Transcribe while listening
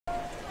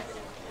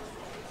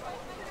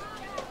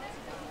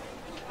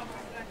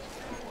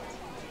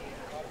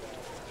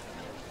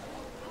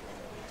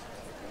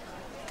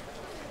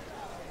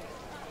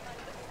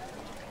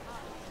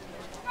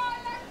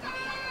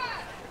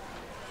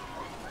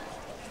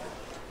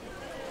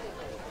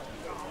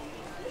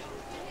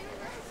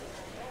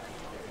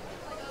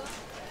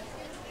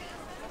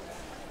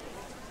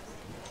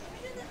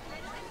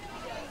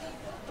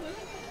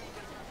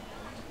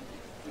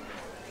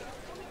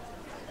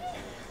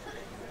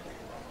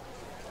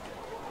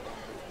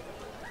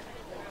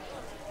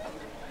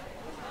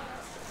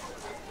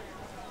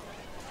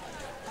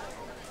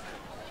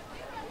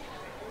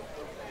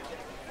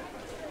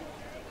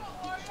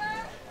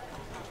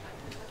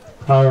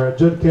Our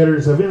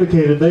adjudicators have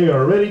indicated they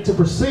are ready to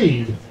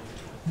proceed.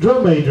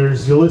 Drum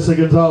majors Yulissa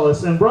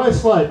Gonzalez and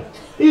Bryce Light,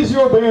 is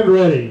your band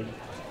ready?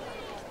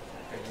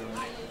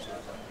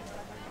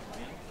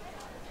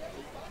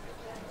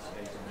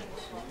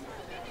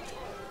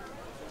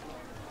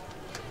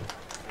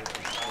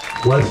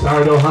 West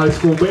Iredell High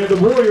School Band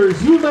of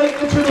Warriors, you may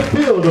enter the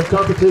field of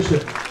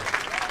competition.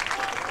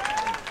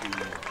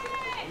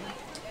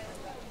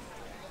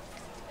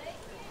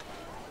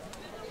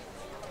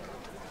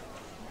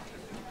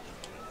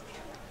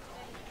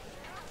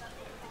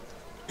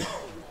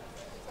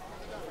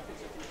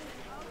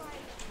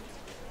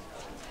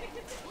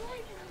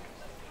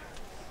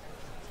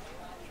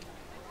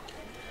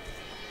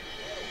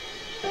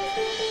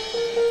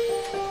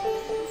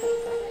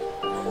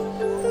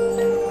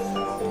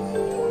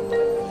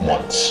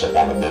 Once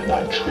upon a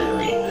midnight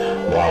dreary,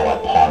 while I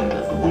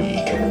pondered,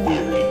 weak and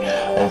weary,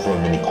 over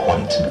many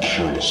quaint and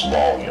curious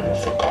volume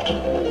of forgotten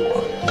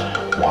lore,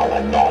 while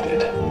I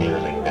nodded,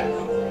 nearly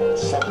napping,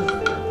 suddenly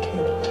there came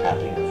a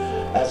tapping,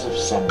 as if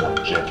someone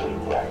gently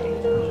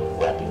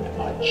rapping at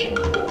my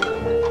chamber door.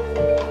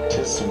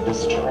 'Tis some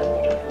visitor, I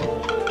wonder,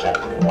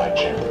 tapping at my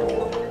chamber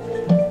door.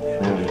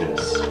 Merely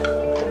this,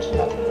 there's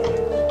nothing more.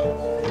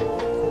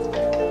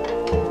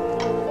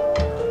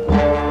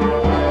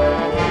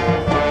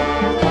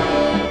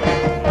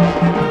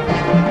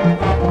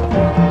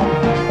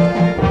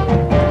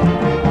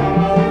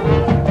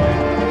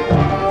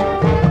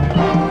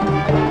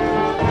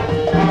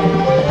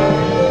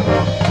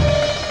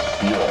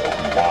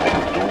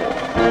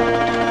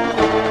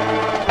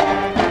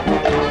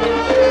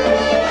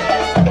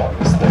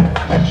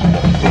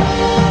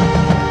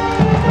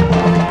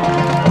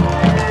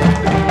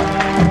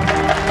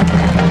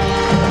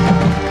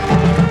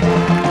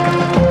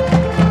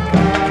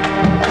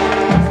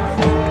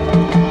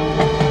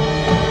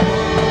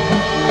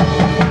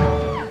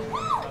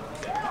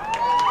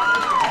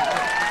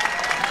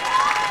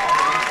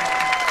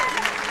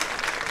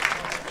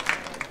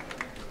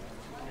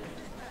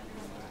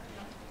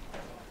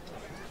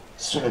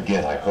 Soon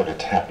again I heard a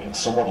tapping,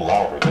 somewhat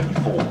louder than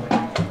before.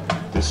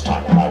 This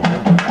time on my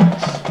window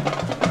glass.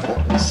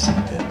 Let me see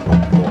then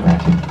what more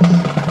that is.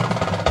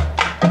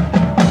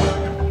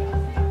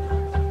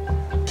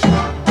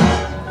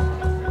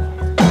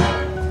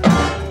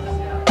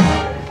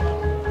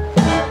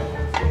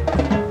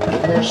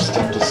 Then there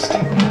stepped a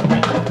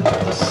statement of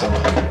the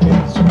something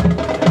days.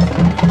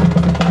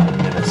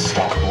 And it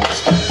stopped more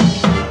still.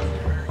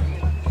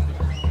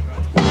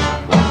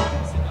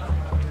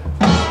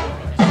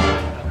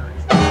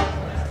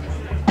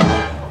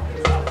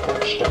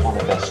 Upon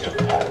a vest of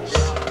Paris,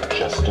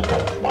 just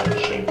above my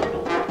chamber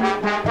door.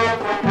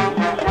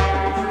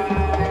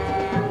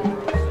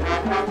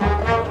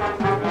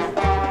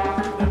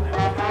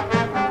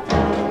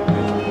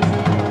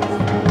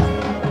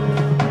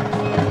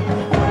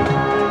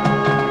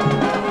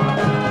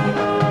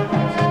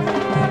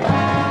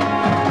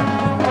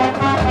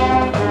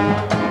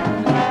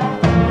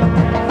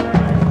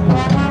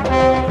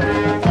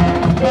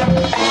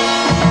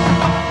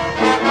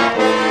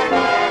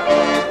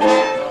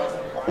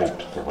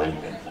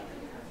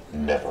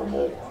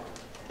 Nevermore.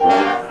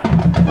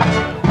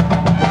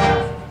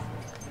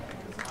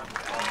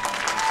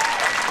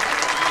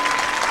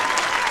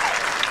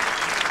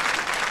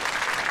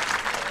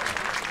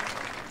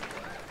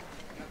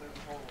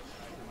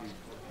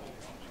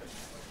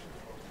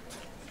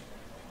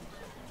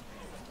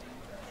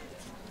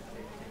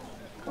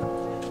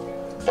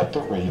 But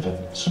the raven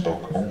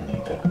spoke only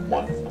that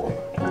one word,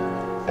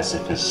 as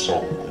if his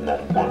soul in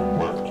that one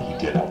word he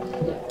did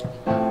outpour.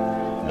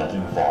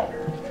 Nothing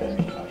farther than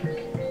he uttered.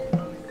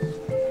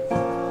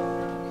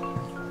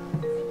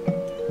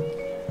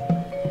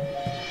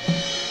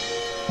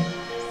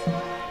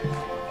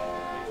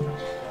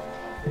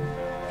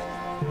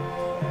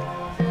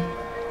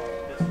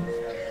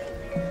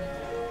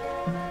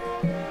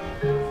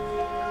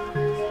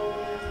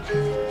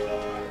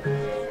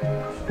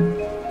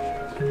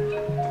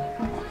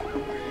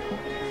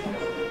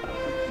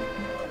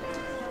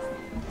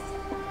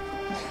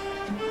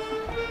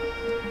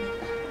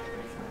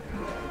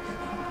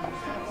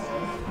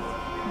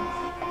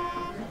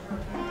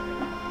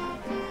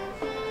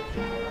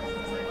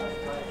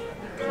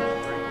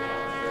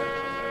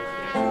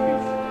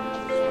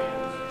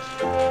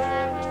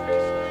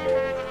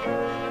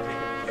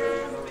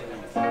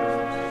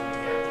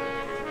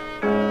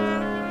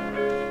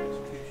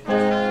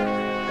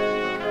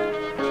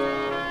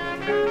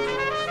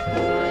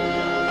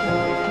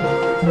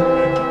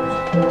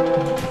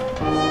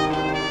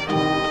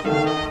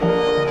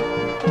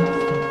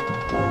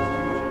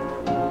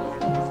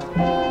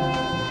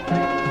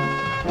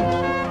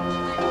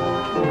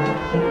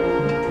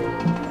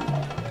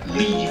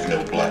 Leave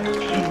no black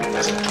plume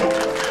as a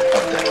token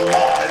of that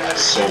lie thy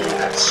soul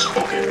hath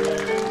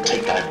spoken.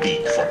 Take thy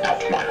beak from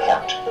out my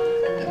heart,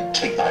 and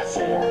take thy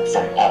form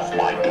from off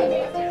my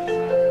door.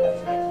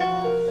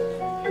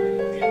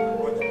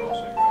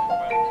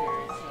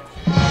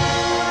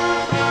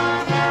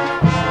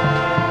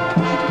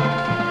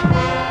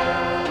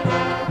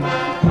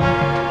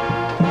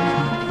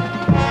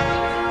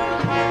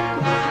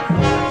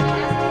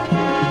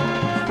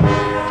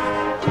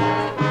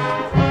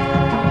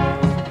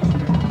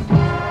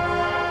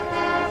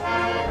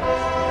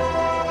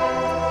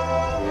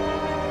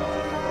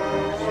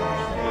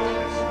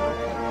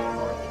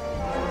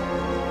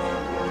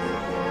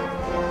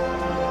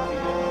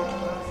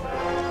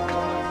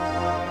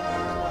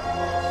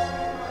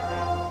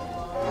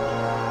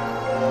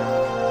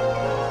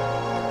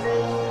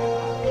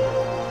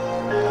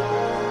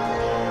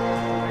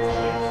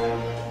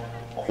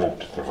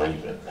 the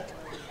raven,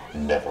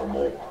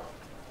 nevermore.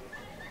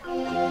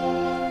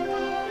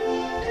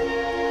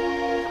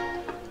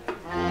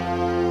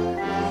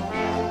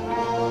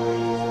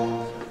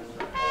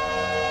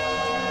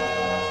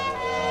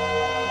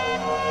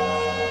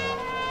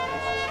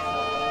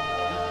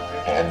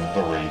 And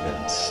the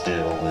raven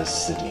still is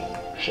sitting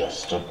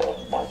just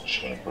above my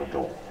chamber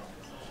door,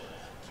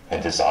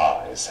 and his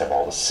eyes have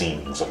all the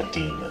seamings of a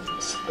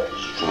demon's that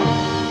is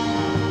true.